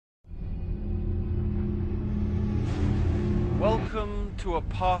Welcome to a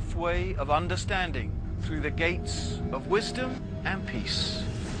pathway of understanding through the gates of wisdom and peace.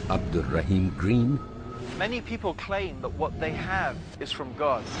 Abdur Rahim Green. Many people claim that what they have is from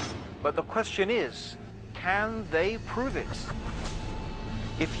God, but the question is, can they prove it?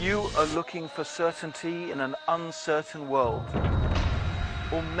 If you are looking for certainty in an uncertain world,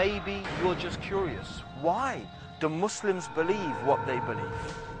 or maybe you're just curious, why do Muslims believe what they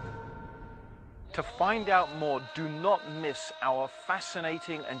believe? To find out more, do not miss our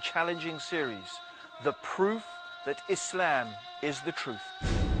fascinating and challenging series, The Proof that Islam is the Truth.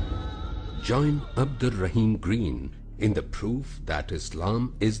 Join Abdur Rahim Green in The Proof that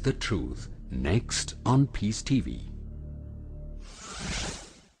Islam is the Truth, next on Peace TV.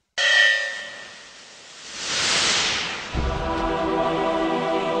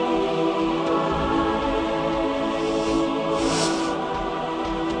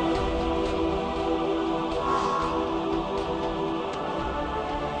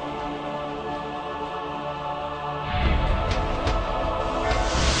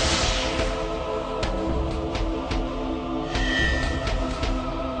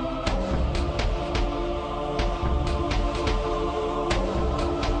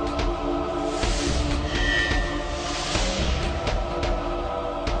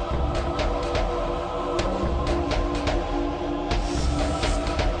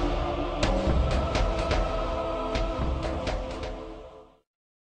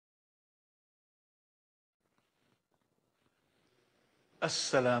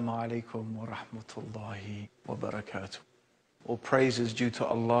 Assalamu alaikum wa rahmatullahi wa barakatuh. All praise is due to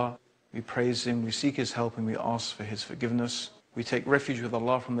Allah. We praise Him, we seek His help, and we ask for His forgiveness. We take refuge with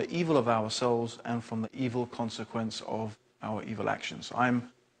Allah from the evil of ourselves and from the evil consequence of our evil actions.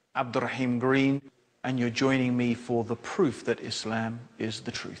 I'm Abdur Rahim Green, and you're joining me for The Proof that Islam is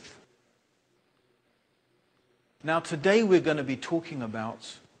the Truth. Now today we're going to be talking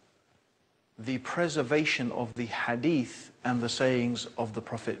about the preservation of the hadith and the sayings of the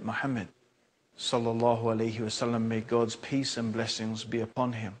Prophet Muhammad sallallahu alaihi wasallam. May God's peace and blessings be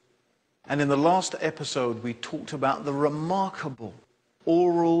upon him. And in the last episode we talked about the remarkable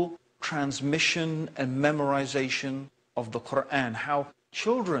oral transmission and memorization of the Quran, how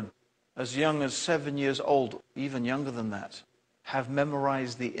children as young as 7 years old, even younger than that, have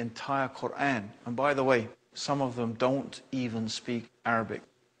memorized the entire Quran. And by the way, some of them don't even speak Arabic.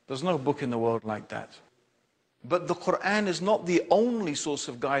 There's no book in the world like that. But the Quran is not the only source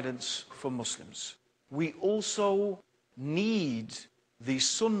of guidance for Muslims. We also need the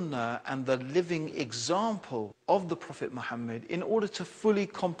Sunnah and the living example of the Prophet Muhammad in order to fully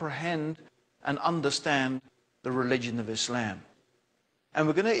comprehend and understand the religion of Islam. And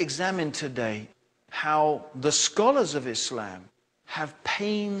we're going to examine today how the scholars of Islam have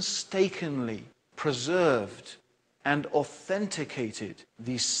painstakingly preserved and authenticated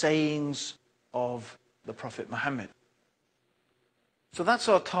the sayings of the Prophet Muhammad. So that's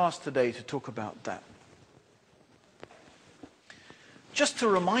our task today, to talk about that. Just to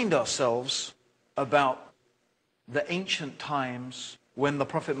remind ourselves about the ancient times when the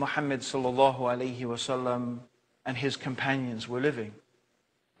Prophet Muhammad sallallahu alaihi wasallam and his companions were living.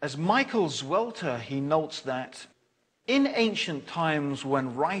 As Michael Zwelter, he notes that in ancient times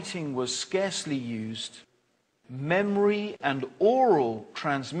when writing was scarcely used, memory and oral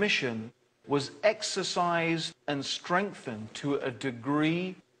transmission was exercised and strengthened to a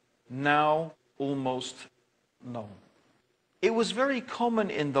degree now almost known. It was very common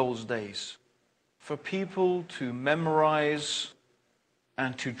in those days for people to memorize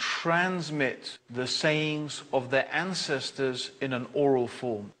and to transmit the sayings of their ancestors in an oral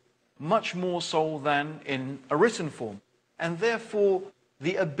form, much more so than in a written form. And therefore,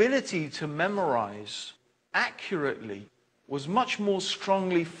 the ability to memorize accurately was much more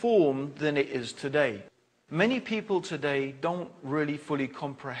strongly formed than it is today. Many people today don't really fully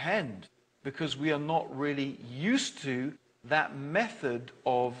comprehend because we are not really used to that method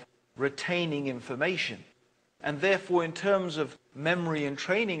of retaining information. And therefore, in terms of memory and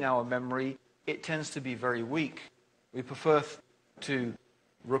training our memory, it tends to be very weak. We prefer to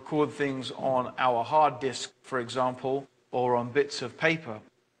record things on our hard disk, for example, or on bits of paper.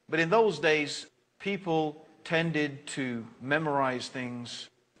 But in those days, people tended to memorize things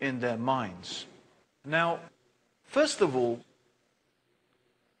in their minds. Now, first of all,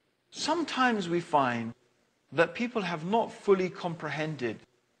 sometimes we find that people have not fully comprehended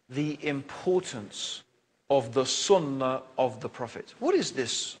the importance of the Sunnah of the Prophet. What is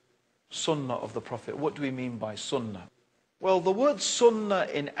this Sunnah of the Prophet? What do we mean by Sunnah? Well, the word Sunnah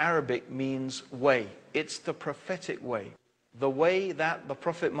in Arabic means way. It's the prophetic way. the way that the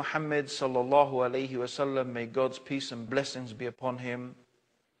Prophet Muhammad sallallahu alaihi wasallam, may God's peace and blessings be upon him,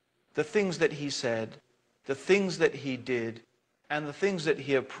 the things that he said, the things that he did, and the things that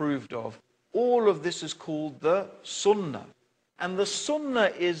he approved of, all of this is called the Sunnah. And the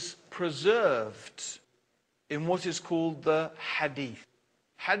Sunnah is preserved in what is called the Hadith.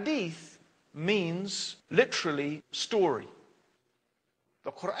 Hadith means literally story.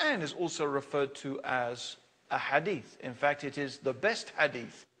 The Quran is also referred to as a hadith. In fact, it is the best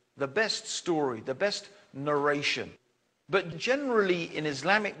hadith, the best story, the best narration. But generally in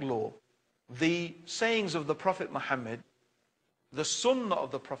Islamic law, the sayings of the Prophet Muhammad, the Sunnah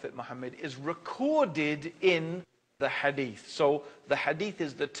of the Prophet Muhammad, is recorded in the hadith. So the hadith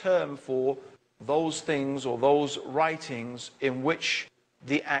is the term for those things or those writings in which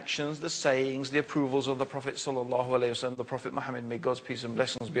the actions, the sayings, the approvals of the Prophet sallallahu alaihi wasallam, the Prophet Muhammad, may God's peace and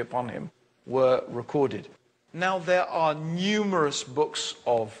blessings be upon him, were recorded. Now there are numerous books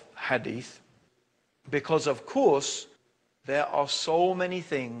of hadith because, of course, there are so many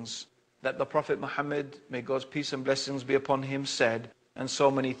things that the Prophet Muhammad, may God's peace and blessings be upon him, said, and so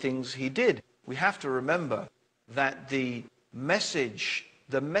many things he did. We have to remember that the message,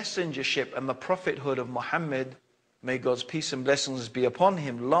 the messengership and the prophethood of Muhammad, may God's peace and blessings be upon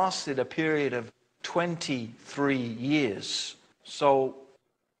him, lasted a period of 23 years. So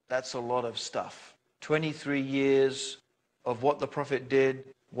that's a lot of stuff. 23 years of what the Prophet did,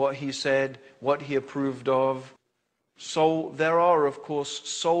 what he said, what he approved of. So there are, of course,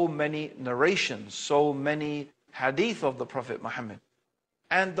 so many narrations, so many hadith of the Prophet Muhammad.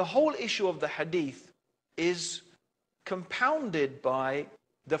 And the whole issue of the hadith is compounded by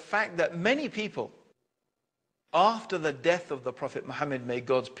the fact that many people, after the death of the Prophet Muhammad, may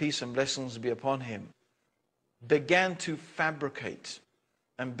God's peace and blessings be upon him, began to fabricate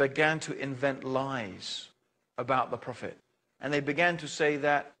and began to invent lies about the Prophet. And they began to say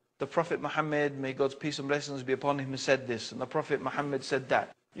that the Prophet Muhammad, may God's peace and blessings be upon him, said this, and the Prophet Muhammad said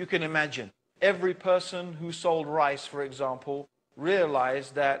that. You can imagine, every person who sold rice, for example,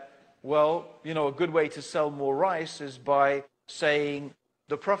 realized that, well, you know, a good way to sell more rice is by saying,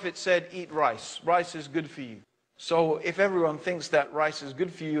 the Prophet said, eat rice. Rice is good for you. So if everyone thinks that rice is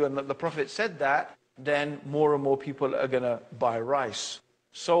good for you and that the Prophet said that, then more and more people are going to buy rice.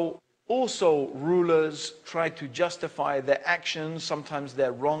 So also rulers try to justify their actions, sometimes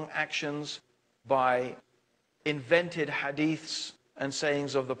their wrong actions, by invented hadiths and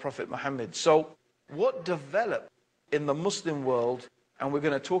sayings of the Prophet Muhammad. So what developed in the Muslim world, and we're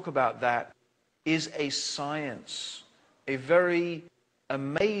going to talk about that, is a science, a very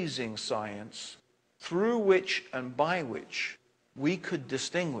amazing science, through which and by which we could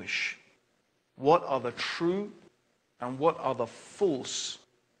distinguish what are the true and what are the false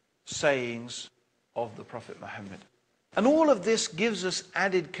sayings of the Prophet Muhammad. And all of this gives us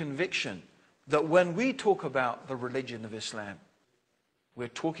added conviction that when we talk about the religion of Islam, we're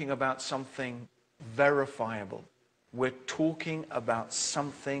talking about something verifiable. We're talking about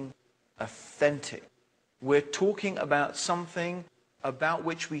something authentic. We're talking about something about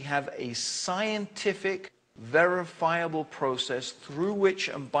which we have a scientific, verifiable process through which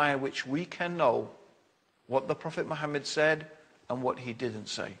and by which we can know what the Prophet Muhammad said and what he didn't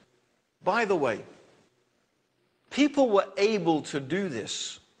say. By the way, people were able to do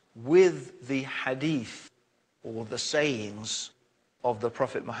this with the hadith or the sayings of the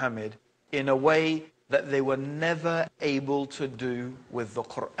Prophet Muhammad in a way that they were never able to do with the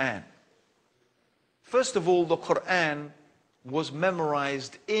Quran. First of all, the Quran was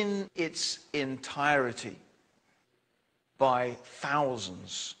memorized in its entirety by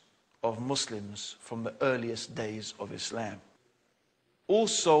thousands of Muslims from the earliest days of Islam.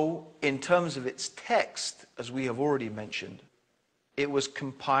 Also, in terms of its text, as we have already mentioned, it was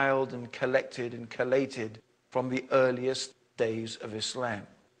compiled and collected and collated from the earliest days of Islam.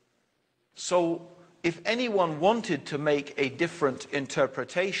 So, if anyone wanted to make a different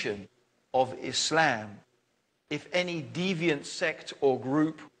interpretation of Islam, if any deviant sect or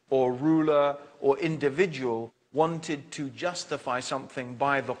group or ruler or individual wanted to justify something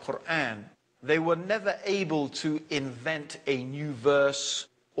by the Quran, they were never able to invent a new verse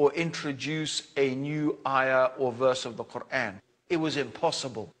or introduce a new ayah or verse of the Quran. It was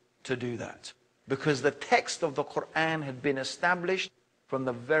impossible to do that because the text of the Quran had been established from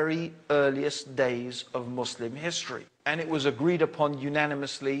the very earliest days of Muslim history, and it was agreed upon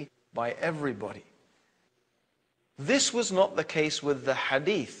unanimously by everybody. This was not the case with the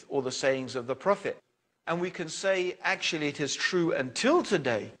hadith or the sayings of the Prophet. And we can say, actually, it is true until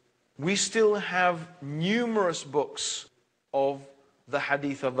today. We still have numerous books of the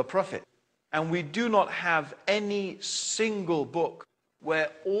hadith of the Prophet. And we do not have any single book where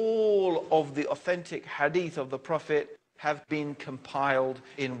all of the authentic hadith of the Prophet have been compiled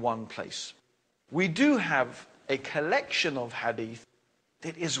in one place. We do have a collection of hadith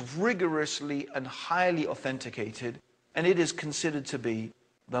that is rigorously and highly authenticated, and it is considered to be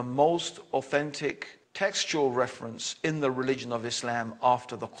the most authentic textual reference in the religion of Islam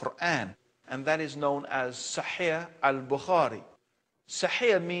after the Quran, and that is known as Sahih al-Bukhari.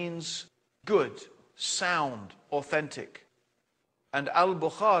 Sahih means good, sound, authentic. And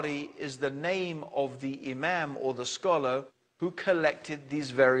al-Bukhari is the name of the Imam or the scholar who collected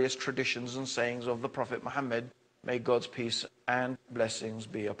these various traditions and sayings of the Prophet Muhammad, may God's peace and blessings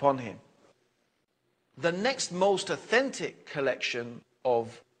be upon him. The next most authentic collection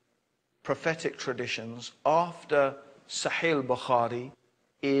of prophetic traditions after Sahih al-Bukhari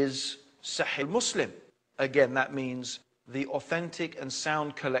is Sahih Muslim. Again, that means the authentic and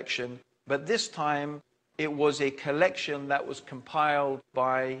sound collection, but this time it was a collection that was compiled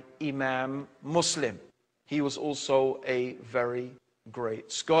by Imam Muslim. He was also a very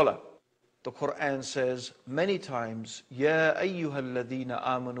great scholar. The Quran says many times, Ya ayyuhal ladhina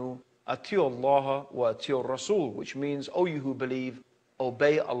amanu atiyu Allah wa atiyu Rasul, which means, O you who believe,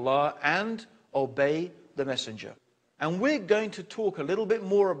 obey Allah and obey the Messenger. And we're going to talk a little bit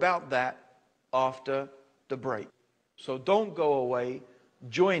more about that after the break. So don't go away.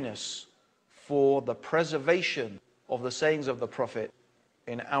 Join us for the preservation of the sayings of the Prophet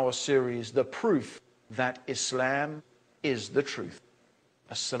in our series, The Proof That Islam is the Truth.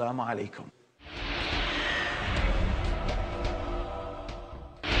 Assalamu alaikum.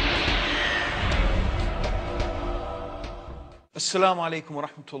 Assalamu alaikum wa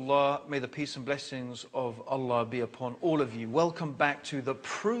rahmatullah. May the peace and blessings of Allah be upon all of you. Welcome back to The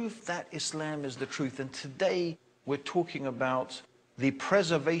Proof That Islam is the Truth. And today we're talking about the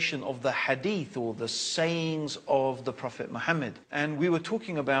preservation of the hadith or the sayings of the Prophet Muhammad. And we were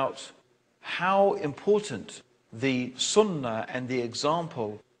talking about how important the sunnah and the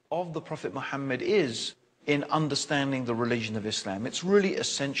example of the Prophet Muhammad is in understanding the religion of Islam. It's really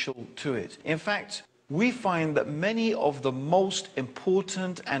essential to it. In fact, we find that many of the most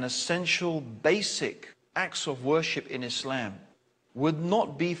important and essential basic acts of worship in Islam would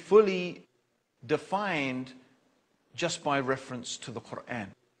not be fully defined just by reference to the Quran.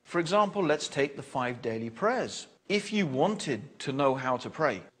 For example, let's take the 5 daily prayers. If you wanted to know how to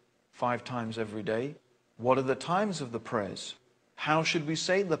pray 5 times every day, what are the times of the prayers? How should we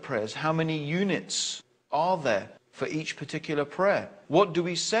say the prayers? How many units are there for each particular prayer? What do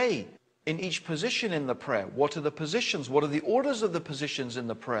we say in each position in the prayer? What are the positions? What are the orders of the positions in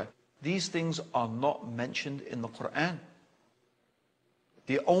the prayer? These things are not mentioned in the Quran.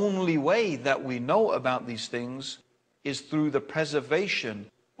 The only way that we know about these things is through the preservation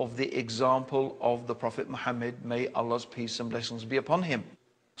of the example of the Prophet Muhammad, may Allah's peace and blessings be upon him.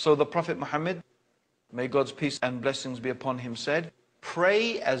 So the Prophet Muhammad, may God's peace and blessings be upon him, said,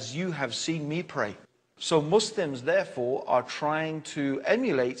 pray as you have seen me pray. So Muslims therefore are trying to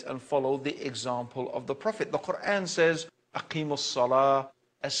emulate and follow the example of the Prophet. The Quran says, Aqimus Salah,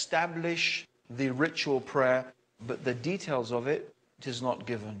 establish the ritual prayer, but the details of it is not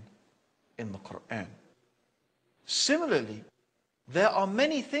given in the Quran. Similarly, there are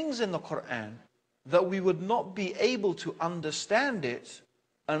many things in the Quran that we would not be able to understand it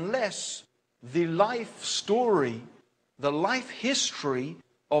unless the life story, the life history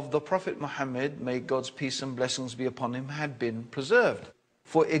of the Prophet Muhammad, may God's peace and blessings be upon him, had been preserved.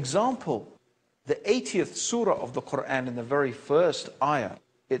 For example, the 80th surah of the Quran, in the very first ayah,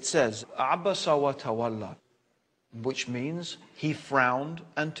 it says, Abasa wa tawalla, which means he frowned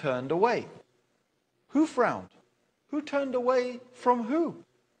and turned away. Who frowned? Who turned away from who?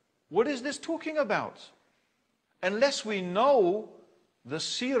 What is this talking about? Unless we know the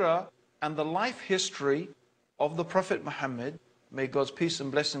seerah and the life history of the Prophet Muhammad, may God's peace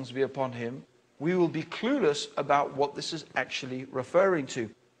and blessings be upon him, we will be clueless about what this is actually referring to.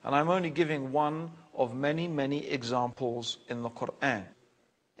 And I'm only giving one of many, many examples in the Quran.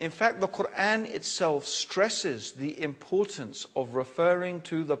 In fact, the Quran itself stresses the importance of referring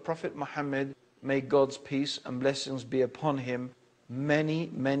to the Prophet Muhammad, may God's peace and blessings be upon him,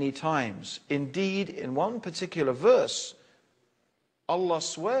 many, many times. Indeed, in one particular verse, Allah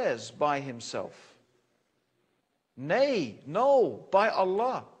swears by himself. Nay, no, by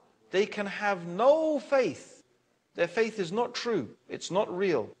Allah, they can have no faith. Their faith is not true, it's not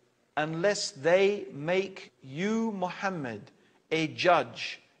real, unless they make you, Muhammad, a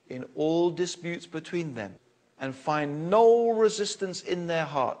judge in all disputes between them, and find no resistance in their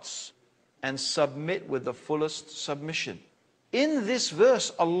hearts, and submit with the fullest submission. In this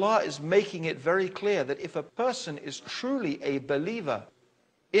verse, Allah is making it very clear that if a person is truly a believer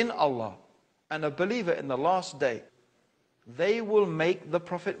in Allah and a believer in the last day, they will make the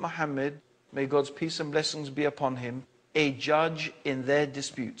Prophet Muhammad, may God's peace and blessings be upon him, a judge in their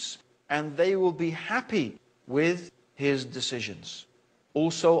disputes. And they will be happy with his decisions.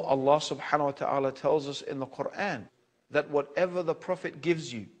 Also, Allah subhanahu wa ta'ala tells us in the Quran that whatever the Prophet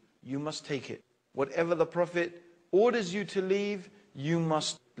gives you, you must take it. Whatever the Prophet orders you to leave, you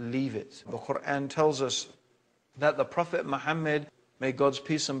must leave it. The Quran tells us that the Prophet Muhammad, may God's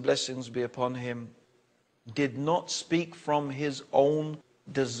peace and blessings be upon him, did not speak from his own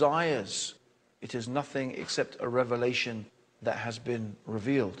desires. It is nothing except a revelation that has been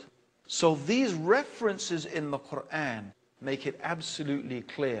revealed. So these references in the Quran make it absolutely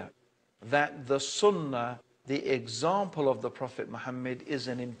clear that the Sunnah, the example of the Prophet Muhammad, is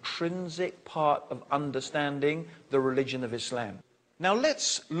an intrinsic part of understanding the religion of Islam. Now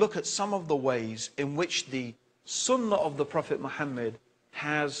let's look at some of the ways in which the Sunnah of the Prophet Muhammad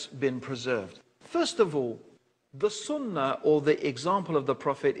has been preserved. First of all, the Sunnah, or the example of the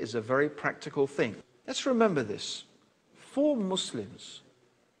Prophet, is a very practical thing. Let's remember this. For Muslims,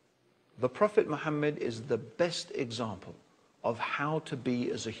 the Prophet Muhammad is the best example of how to be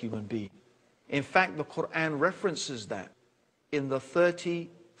as a human being. In fact, the Quran references that in the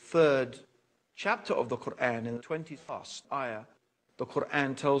 33rd chapter of the Quran, in the 21st ayah. The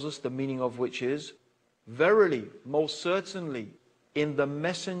Quran tells us, the meaning of which is, verily, most certainly, in the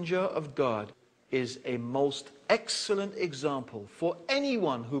messenger of God is a most excellent example for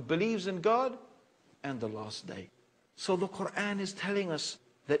anyone who believes in God and the last day. So the Quran is telling us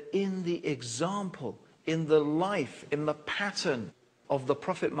that in the example, in the life, in the pattern of the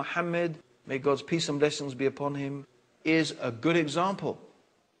Prophet Muhammad, may God's peace and blessings be upon him, is a good example,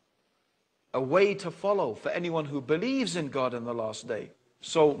 a way to follow for anyone who believes in God in the last day.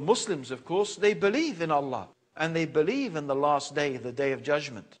 So Muslims, of course, they believe in Allah, and they believe in the last day, the day of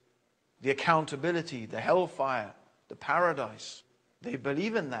judgment, the accountability, the hellfire, the paradise. They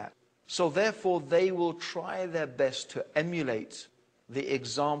believe in that. So therefore they will try their best to emulate the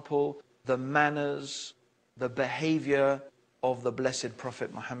example, the manners, the behavior of the blessed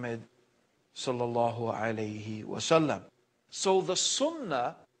Prophet Muhammad sallallahu alayhi wasallam. So the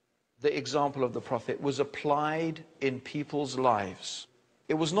Sunnah, the example of the Prophet, was applied in people's lives.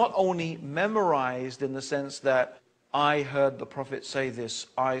 It was not only memorized in the sense that I heard the Prophet say this,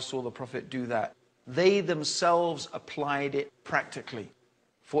 I saw the Prophet do that. They themselves applied it practically.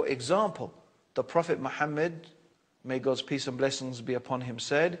 For example, the Prophet Muhammad, may God's peace and blessings be upon him,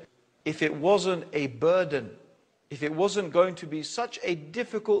 said, if it wasn't a burden, if it wasn't going to be such a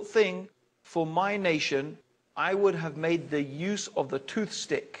difficult thing for my nation, I would have made the use of the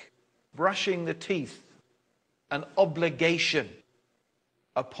toothstick, brushing the teeth, an obligation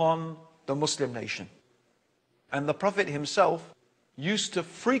upon the Muslim nation. And the Prophet himself used to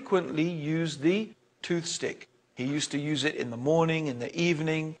frequently use the toothstick. He used to use it in the morning, in the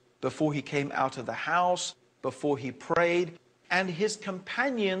evening, before he came out of the house, before he prayed. And his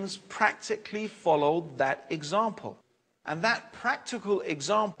companions practically followed that example. And that practical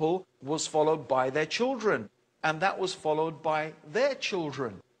example was followed by their children. And that was followed by their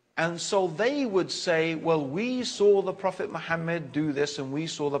children. And so they would say, well, we saw the Prophet Muhammad do this, and we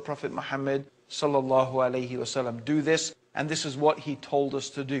saw the Prophet Muhammad sallallahu alayhi wasallam do this, and this is what he told us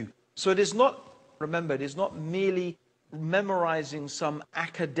to do. So it is not, remember, it is not merely memorizing some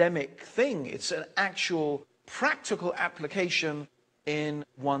academic thing. It's an actual practical application in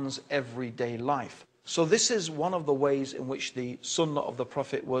one's everyday life. So this is one of the ways in which the Sunnah of the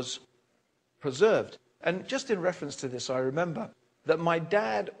Prophet was preserved. And just in reference to this, I remember that my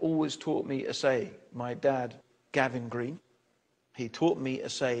dad always taught me a saying. My dad, Gavin Green, he taught me a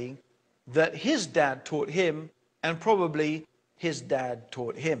saying that his dad taught him, and probably his dad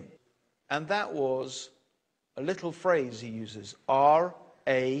taught him. And that was a little phrase he uses,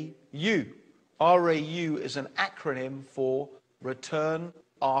 R-A-U. R-A-U is an acronym for return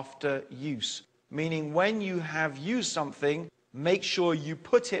after use. Meaning when you have used something, make sure you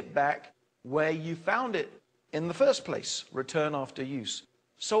put it back where you found it in the first place, return after use.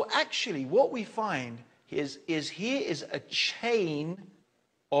 So actually what we find is here is a chain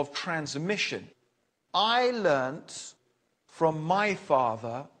of transmission. I learnt from my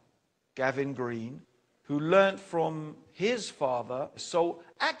father, Gavin Green, who learnt from his father. So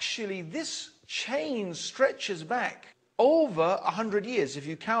actually this chain stretches back over 100 years. If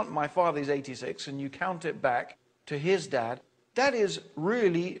you count my father is 86 and you count it back to his dad, that is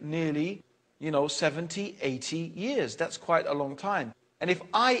really nearly 70, 80 years. That's quite a long time. And if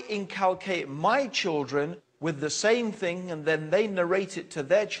I inculcate my children with the same thing, and then they narrate it to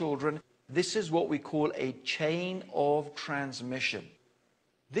their children. This is what we call a chain of transmission.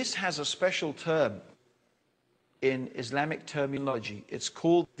 This has a special term in Islamic terminology. It's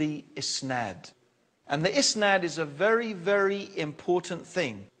called the isnad. And the isnad is a very, very important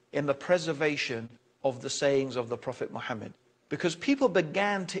thing in the preservation of the sayings of the Prophet Muhammad. Because people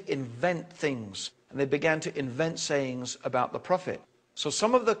began to invent things, and they began to invent sayings about the Prophet. So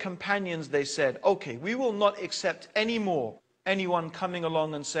some of the companions, they said, okay, we will not accept anymore anyone coming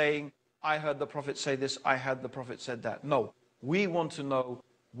along and saying, I heard the Prophet say this, I heard the Prophet said that. No, we want to know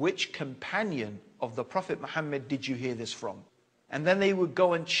which companion of the Prophet Muhammad did you hear this from? And then they would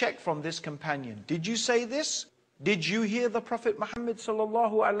go and check from this companion. Did you say this? Did you hear the Prophet Muhammad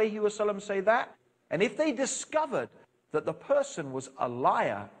sallallahu alaihi wasallam say that? And if they discovered that the person was a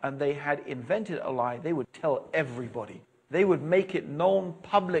liar and they had invented a lie, they would tell everybody. They would make it known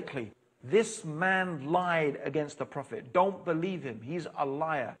publicly. This man lied against the Prophet. Don't believe him. He's a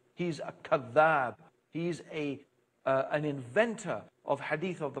liar. He's a kadhab. He's an inventor of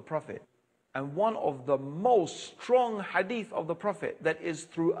hadith of the Prophet. And one of the most strong hadith of the Prophet that is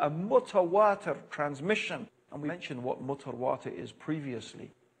through a mutawatir transmission, and we mentioned what mutawatir is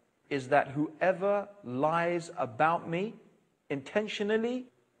previously, is that whoever lies about me intentionally,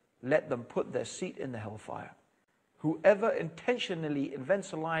 let them put their seat in the hellfire. Whoever intentionally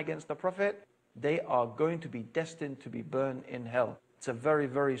invents a lie against the Prophet, they are going to be destined to be burned in hell. It's a very,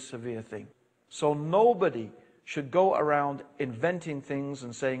 very severe thing. So nobody should go around inventing things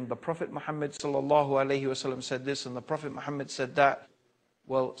and saying the Prophet Muhammad sallallahu alaihi wasallam said this and the Prophet Muhammad said that.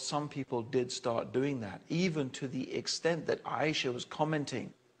 Well, some people did start doing that, even to the extent that Aisha was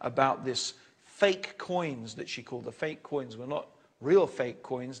commenting about this fake coins that she called the fake coins were not real fake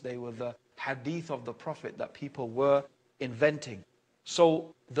coins, they were the hadith of the Prophet that people were inventing.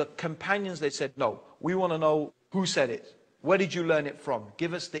 So the companions, they said, no, we want to know who said it. Where did you learn it from?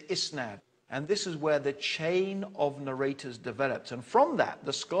 Give us the isnad. And this is where the chain of narrators developed. And from that,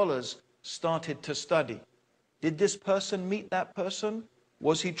 the scholars started to study. Did this person meet that person?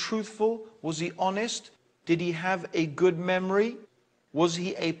 Was he truthful? Was he honest? Did he have a good memory? Was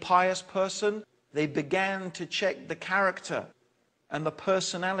he a pious person? They began to check the character and the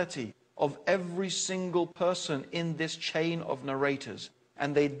personality of every single person in this chain of narrators.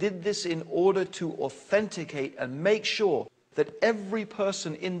 And they did this in order to authenticate and make sure that every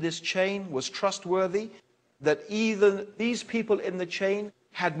person in this chain was trustworthy, that either these people in the chain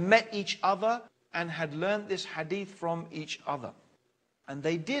had met each other and had learned this hadith from each other. And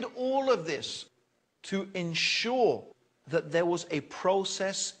they did all of this to ensure that there was a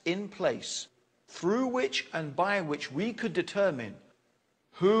process in place through which and by which we could determine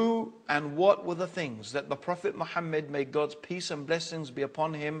who and what were the things that the Prophet Muhammad, may God's peace and blessings be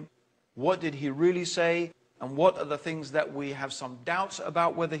upon him, what did he really say, and what are the things that we have some doubts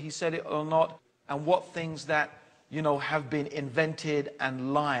about whether he said it or not, and what things that, have been invented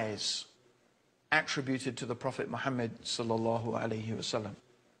and lies attributed to the Prophet Muhammad sallallahu alaihi wasallam.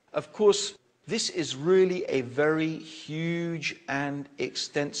 Of course, this is really a very huge and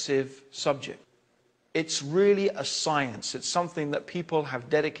extensive subject. It's really a science. It's something that people have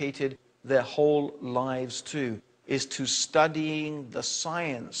dedicated their whole lives to, is to studying the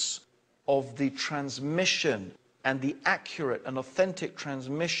science of the transmission and the accurate and authentic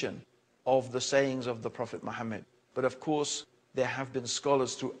transmission of the sayings of the Prophet Muhammad. But of course, there have been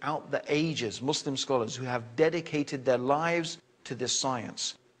scholars throughout the ages, Muslim scholars, who have dedicated their lives to this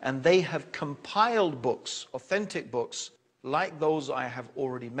science. And they have compiled books, authentic books, like those I have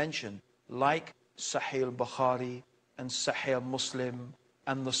already mentioned, like Sahih al-Bukhari and Sahih Muslim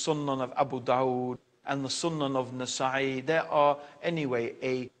and the Sunan of Abu Dawud and the Sunan of Nasa'i. There are, anyway,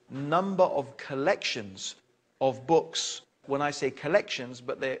 a number of collections of books. When I say collections,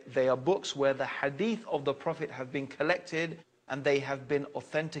 but they are books where the hadith of the Prophet have been collected and they have been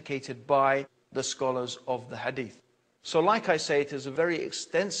authenticated by the scholars of the hadith. So like I say, it is a very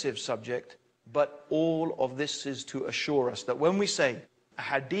extensive subject, but all of this is to assure us that when we say a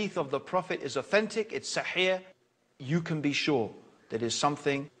hadith of the Prophet is authentic, it's sahih, you can be sure that is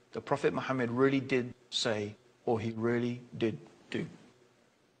something the Prophet Muhammad really did say or he really did do.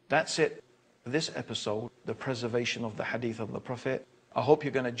 That's it for this episode, the preservation of the hadith of the Prophet. I hope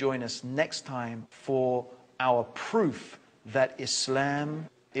you're going to join us next time for our proof that Islam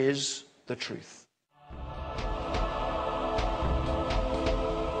is the truth.